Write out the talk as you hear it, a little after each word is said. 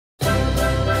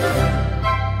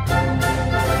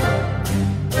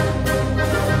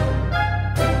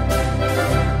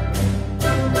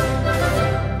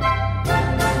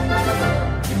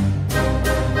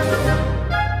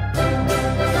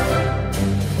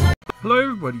Hello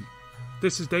everybody,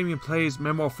 this is Damien plays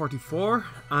Memoir 44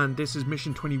 and this is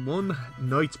mission 21,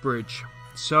 Knightsbridge.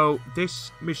 So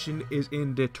this mission is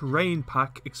in the terrain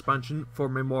pack expansion for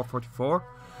Memoir 44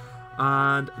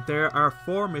 and there are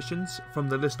 4 missions from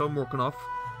the list I'm working off,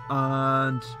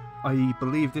 and I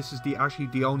believe this is actually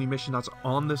the only mission that's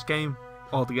on this game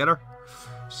altogether.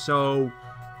 So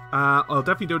I'll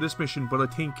definitely do this mission, but I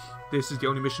think this is the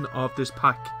only mission of this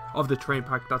pack, of the terrain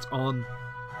pack, that's on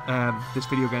this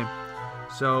video game.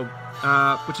 So,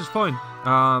 which is fine,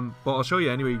 but I'll show you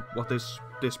anyway what this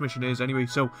mission is anyway.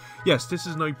 So, yes, this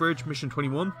is Knightsbridge, mission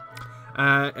 21.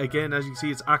 Again, as you can see,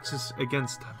 it's Axis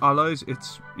against Allies.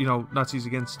 It's, you know, Nazis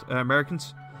against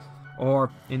Americans,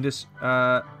 or in this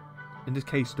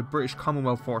case, the British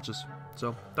Commonwealth forces.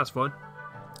 So that's fine.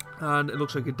 And it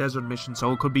looks like a desert mission,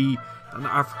 so it could be an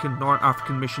North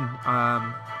African mission.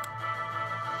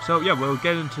 So yeah, we'll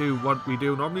get into what we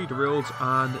do normally, the rules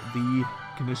and the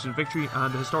conditions of victory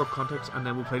and the historic context, and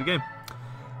then we'll play the game.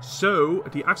 So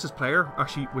the Axis player,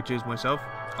 actually, which is myself,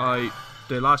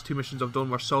 the last 2 missions I've done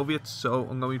were Soviets, so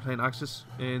I'm going to be playing Axis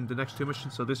in the next 2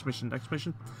 missions, so this mission, next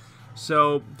mission.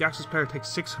 So the Axis player takes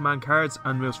 6 command cards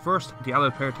and moves first. The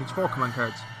Allied player takes 4 command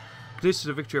cards. This is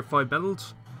a victory of 5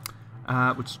 medals,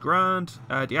 which is grand.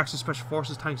 The Axis Special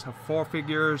Forces tanks have 4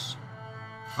 figures,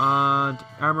 and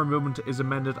armor movement is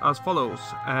amended as follows.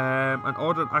 An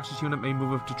ordered Axis unit may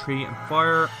move up to 3 and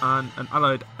fire, and an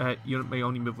Allied unit may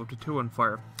only move up to 2 and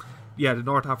fire. Yeah, the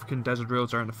North African desert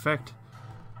rules are in effect,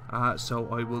 so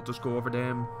I will just go over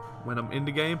them when I'm in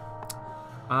the game.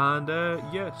 And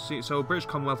yeah, see, so British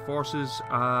Commonwealth forces,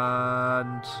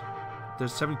 and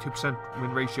there's 72%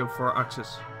 win ratio for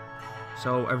Axis.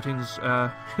 So everything's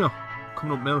you know,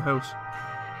 coming up Millhouse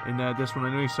in this one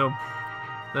anyway. So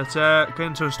let's get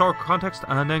into historical context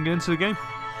and then get into the game.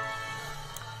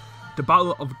 The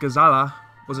Battle of Gazala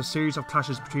was a series of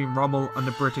clashes between Rommel and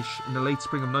the British in the late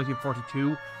spring of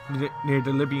 1942 near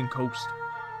the Libyan coast.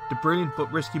 The brilliant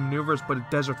but risky manoeuvres by the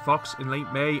Desert Fox in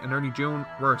late May and early June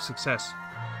were a success,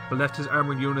 but left his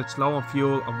armoured units low on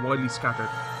fuel and widely scattered.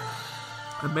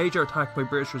 A major attack by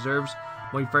British reserves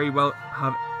might very well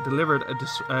have delivered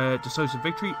a decisive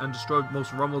victory and destroyed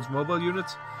most of Rommel's mobile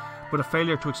units, but a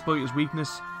failure to exploit his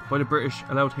weakness by the British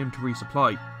allowed him to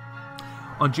resupply.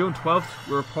 On June 12th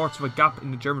were reports of a gap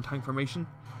in the German tank formation.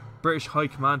 British High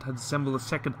Command had assembled the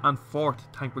 2nd and 4th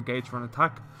tank brigades for an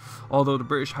attack. Although the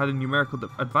British had a numerical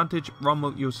advantage,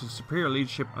 Rommel used his superior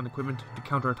leadership and equipment to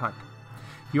counter-attack.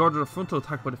 He ordered a frontal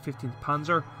attack by the 15th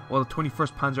Panzer, while the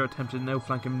 21st Panzer attempted an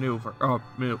outflanking move.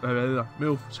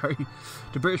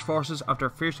 The British forces, after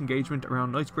a fierce engagement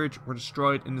around Knightsbridge, were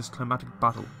destroyed in this climatic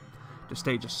battle. The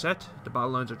stage is set, the battle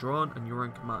lines are drawn, and you are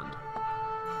in command.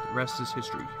 The rest is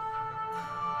history.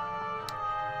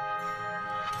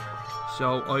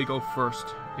 So I go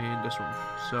first in this one.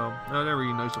 So they're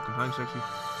really nice looking tanks actually.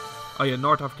 Oh yeah,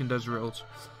 North African desert rules.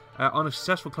 On a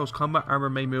successful close combat, armor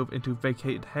may move into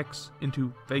vacated hex,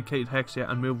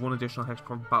 yeah, and move 1 additional hex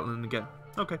before battling again.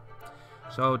 Okay,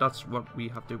 so that's what we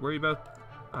have to worry about.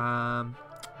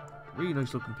 Really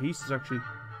nice looking pieces actually.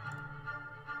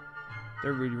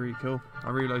 They're really, really cool.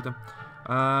 I really like them.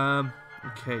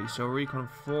 Okay, so recon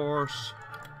force.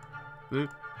 Boop.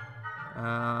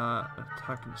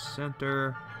 Attack in the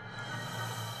center.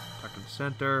 Attack in the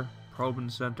center. Probe in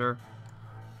the center.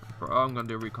 I'm gonna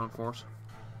do recon force.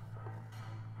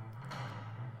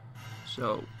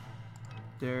 So,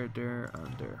 there,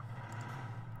 and there.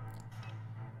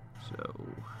 So,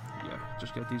 yeah,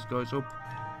 just get these guys up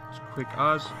as quick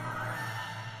as.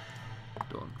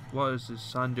 Done. What is this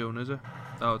sand dune, is it?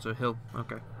 Oh, it's a hill.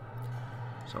 Okay.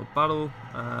 So, battle.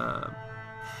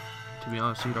 To be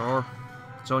honest, either or.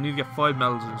 So, I need to get 5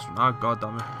 medals in this one. Ah, god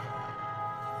damn it.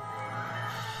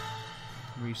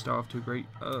 We start off too great.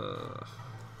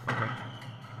 Okay.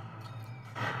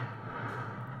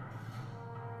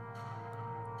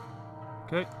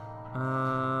 Okay,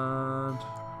 and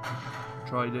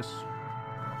try this.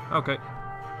 Okay.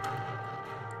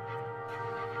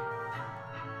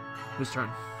 His turn.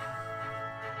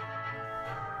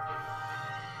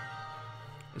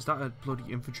 Is that a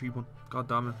bloody infantry one? God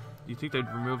damn it. You think they'd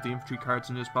remove the infantry cards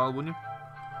in this battle, wouldn't you?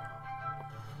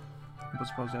 But I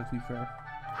suppose that'd be fair.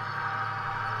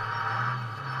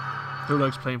 Who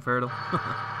likes playing fair though?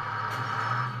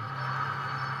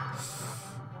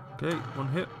 Okay, 1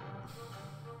 hit.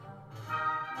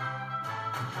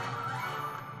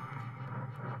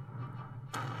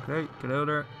 Okay, get out of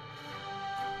there.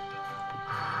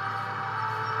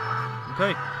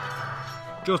 Okay.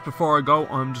 Just before I go,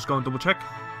 I'm just going to double check.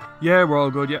 Yeah, we're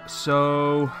all good, yeah.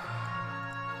 So,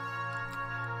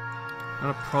 I'm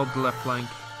going to probe the left flank.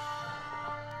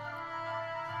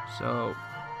 So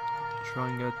try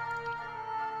and get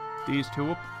these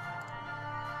two up.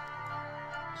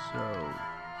 So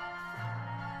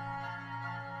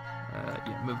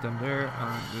yeah, move them there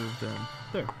and move them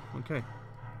there. Okay.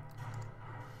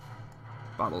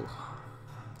 Battle.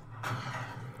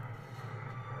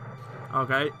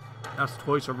 Okay, that's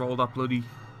twice I rolled that bloody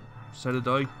set of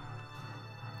die.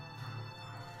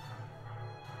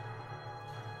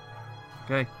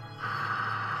 Okay.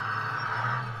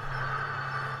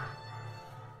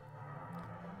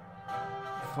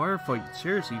 Firefight,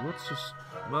 seriously, what's just...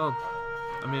 Well,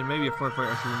 I mean, maybe a firefight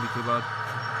actually wouldn't be too bad.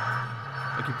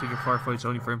 I keep thinking firefight's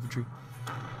only for infantry.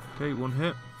 Okay, one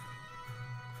hit.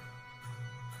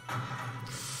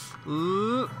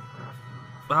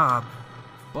 Ah,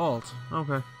 balls.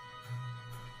 Okay.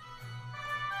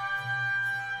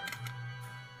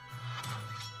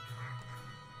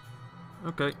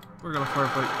 Okay, we're gonna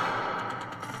firefight.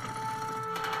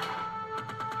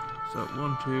 So,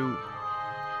 1, 2.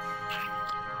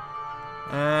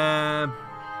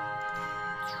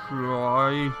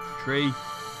 Try 3.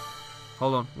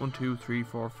 Hold on. 1, 2, 3,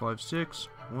 4, 5, 6.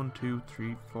 1, 2,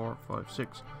 3, 4, 5,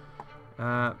 6. Do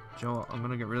you know what? I'm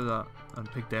gonna get rid of that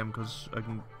and pick them because I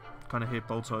can kind of hit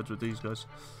both sides with these guys.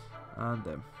 And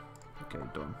them. Okay,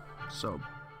 done. So.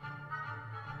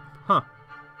 Huh.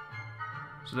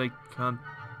 So they can't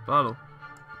battle.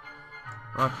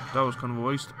 Right, that was kind of a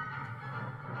waste.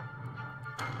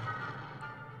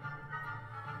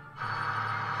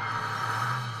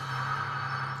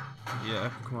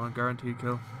 Yeah, come on, guaranteed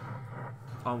kill.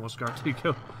 Almost guaranteed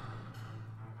kill.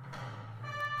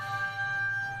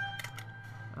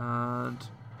 And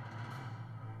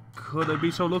could I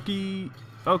be so lucky?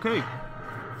 Okay.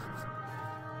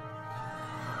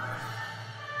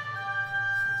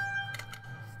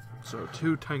 So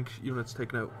 2 tank units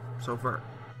taken out so far.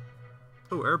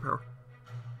 Oh, air power.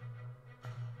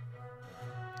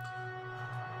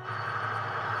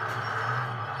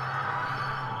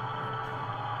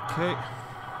 Okay.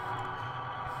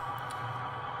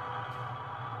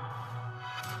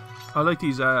 I like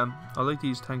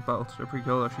these tank battles. They're pretty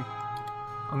cool actually.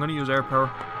 I'm gonna use air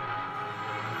power.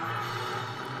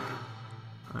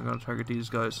 I'm gonna target these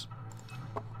guys.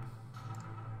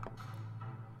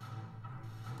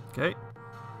 Okay.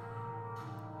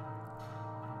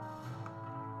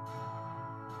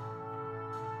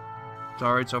 It's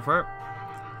alright so far.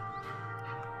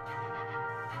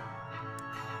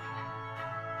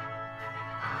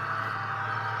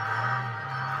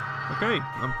 Okay,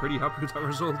 I'm pretty happy with that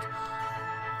result.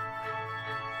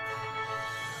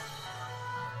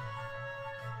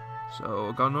 So,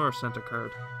 I got another center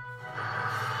card.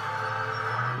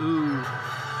 Ooh,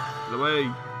 get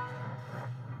away.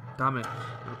 Damn it.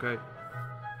 Okay.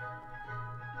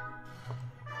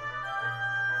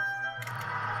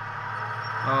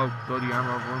 Oh, bloody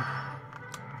armor over him.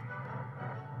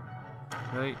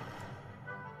 Okay.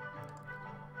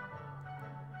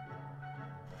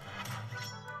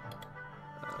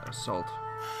 Assault.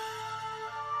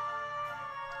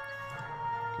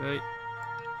 Okay.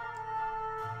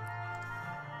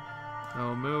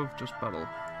 No move, just battle.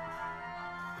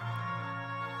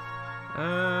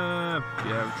 Yeah,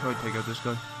 we'll try to take out this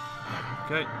guy.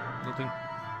 Okay, nothing.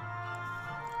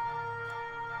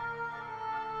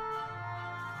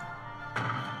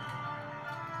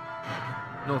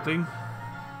 Nothing.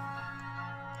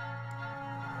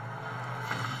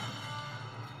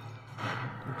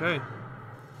 Okay.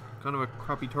 Kind of a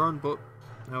crappy turn, but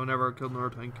I never killed another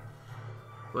tank.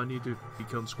 But I need to be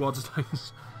killing squads of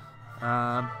tanks. And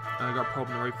I got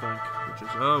problem right flank, which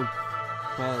is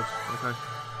balls. Okay.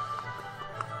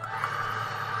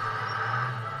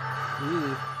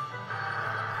 Ooh.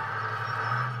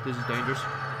 This is dangerous.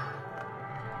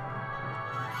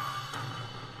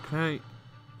 Okay.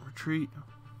 Retreat.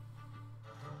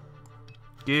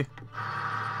 Yeah.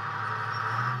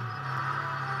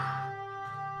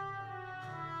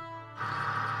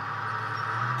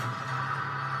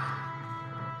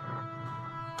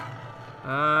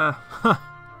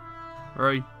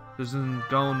 Right, this isn't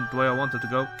going the way I want it to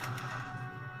go.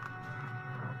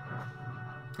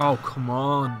 Oh, come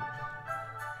on.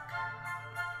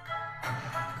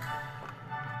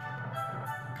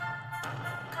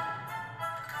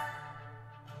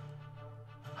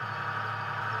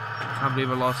 Can't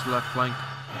believe I lost the left flank.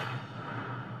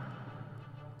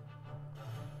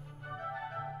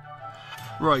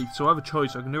 Right, so I have a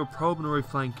choice. I can do a probe on the right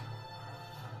flank.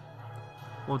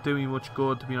 Won't do me much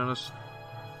good, to be honest.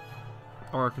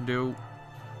 Or I can do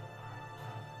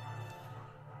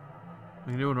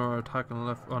another attack on the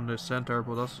left, on the center,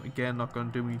 but that's again not going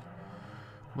to do me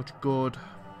much good.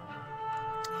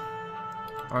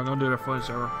 I'm gonna do their final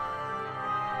server.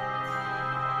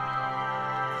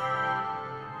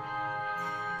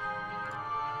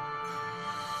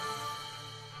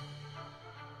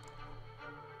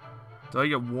 Did I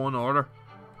get one order?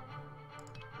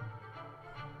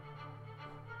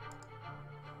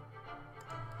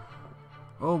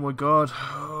 Oh my god.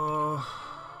 Oh.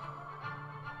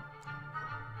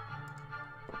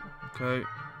 Okay.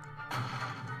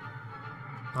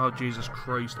 Oh Jesus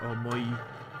Christ almighty.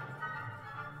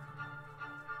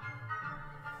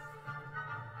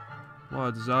 What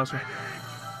a disaster.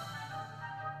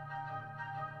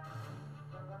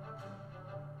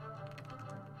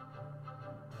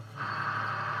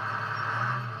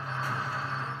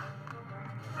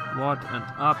 What an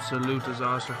absolute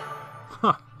disaster.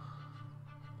 Huh.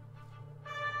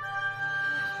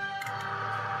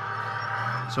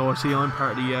 So I see I'm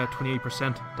part of the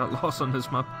 28% that lost on this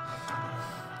map.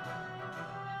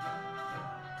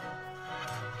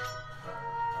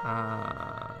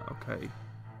 Okay.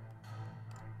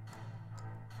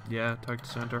 Yeah, attack the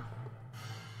center.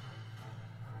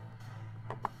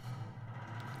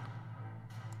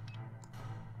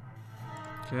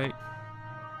 Okay.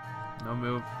 No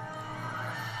move.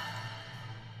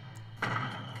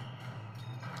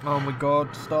 Oh my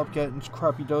god, stop getting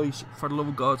crappy dice. For the love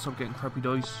of God, stop getting crappy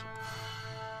dice.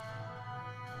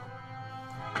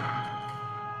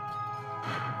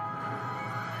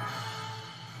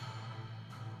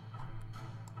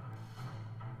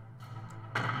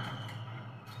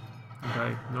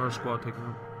 Okay, another squad taking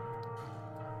them.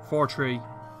 4-3.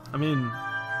 I mean,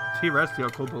 theoretically I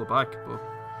could pull it back, but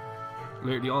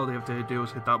literally all they have to do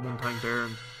is hit that one tank there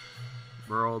and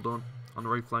we're all done. On the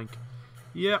right flank.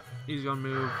 Yeah, he's gonna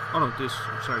move. Oh no, this.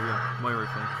 Sorry, yeah, my right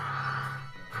flank.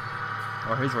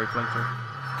 Or his right flank, sorry.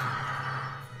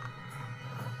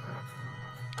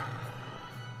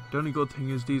 The only good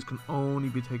thing is these can only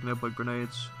be taken out by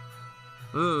grenades.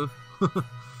 Don't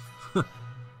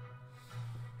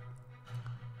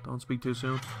speak too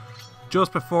soon.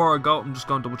 Just before I go, I'm just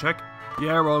gonna double check.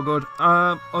 Yeah, we're all good.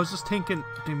 I was just thinking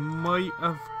they might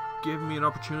have given me an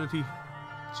opportunity,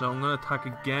 so I'm gonna attack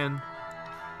again.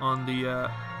 On the in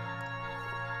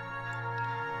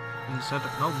the center.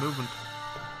 No movement.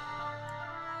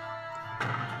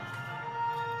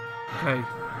 Okay.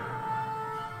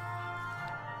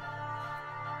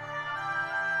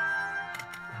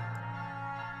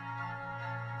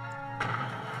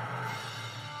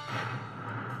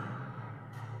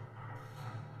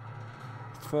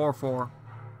 Four.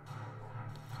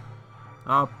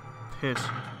 Ah, piss.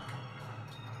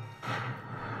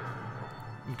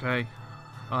 Okay.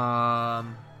 Oh,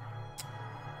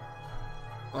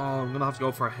 I'm gonna have to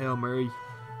go for a Hail Mary.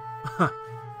 Yeah,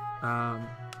 I'm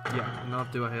gonna have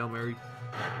to do a Hail Mary.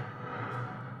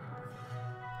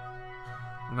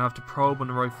 I'm gonna have to probe on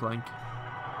the right flank.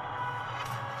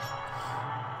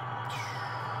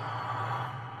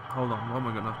 Hold on, what am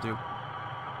I gonna have to do?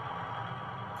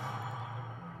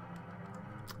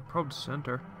 Probe the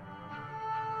center.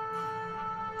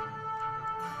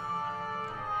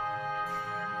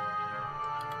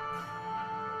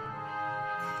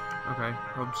 Okay,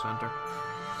 probe center.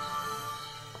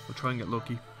 We'll try and get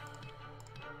lucky.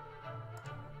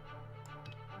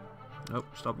 Nope,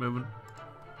 stop moving.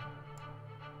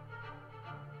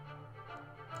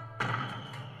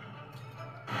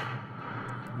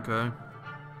 Okay.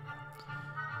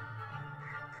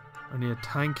 I need a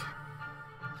tank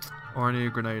or I need a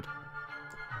grenade.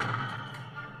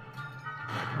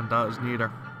 And that is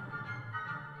neither.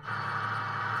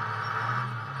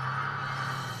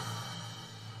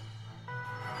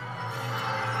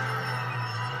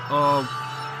 Oh,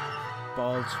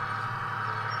 balls.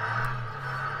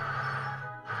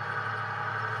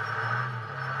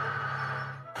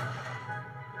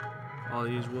 I'll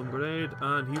use one grenade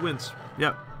and he wins.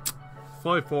 Yep.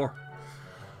 5-4.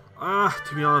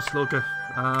 To be honest, look at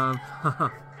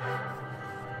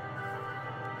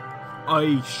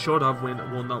I should have won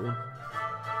that one,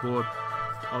 but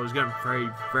I was getting very,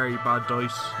 very bad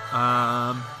dice.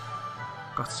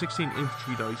 Got 16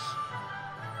 infantry dice.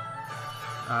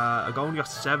 I only got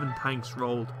 7 tanks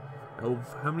rolled.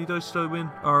 How many dice did I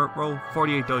win? Or roll?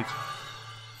 48 dice.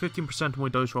 15% of my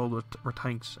dice rolled were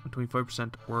tanks, and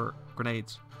 25% were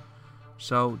grenades.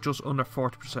 So just under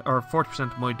 40%, or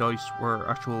 40% of my dice were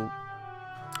actual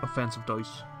offensive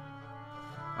dice.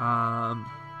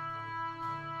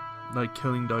 Like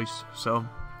killing dice. So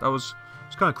that was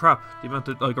kind of crap. The amount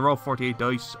of, like, I rolled 48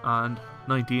 dice and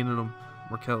 19 of them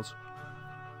were kills.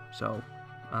 So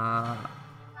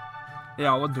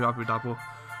yeah, I wasn't too happy with that, but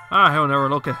however,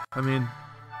 look, I mean,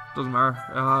 doesn't matter.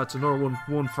 It's another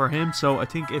one for him, so I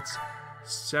think it's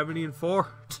 70-4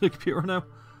 to the computer now.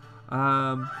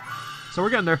 So we're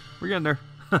getting there. We're getting there.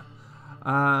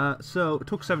 So it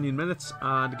took 17 minutes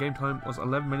and the game time was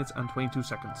 11 minutes and 22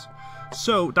 seconds.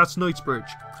 So that's Knightsbridge.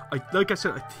 Like I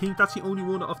said, I think that's the only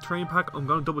one off Train Pack. I'm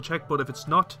going to double check, but if it's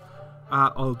not,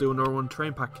 I'll do another one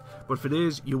Train Pack. But if it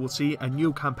is, you will see a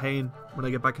new campaign when I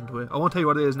get back into it. I won't tell you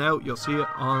what it is now. You'll see it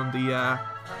on the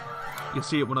you'll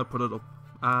see it when I put it up.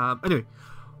 Anyway,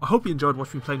 I hope you enjoyed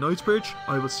watching me play Knightsbridge.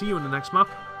 I will see you in the next map.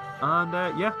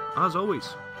 And yeah, as always,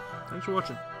 thanks for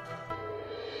watching.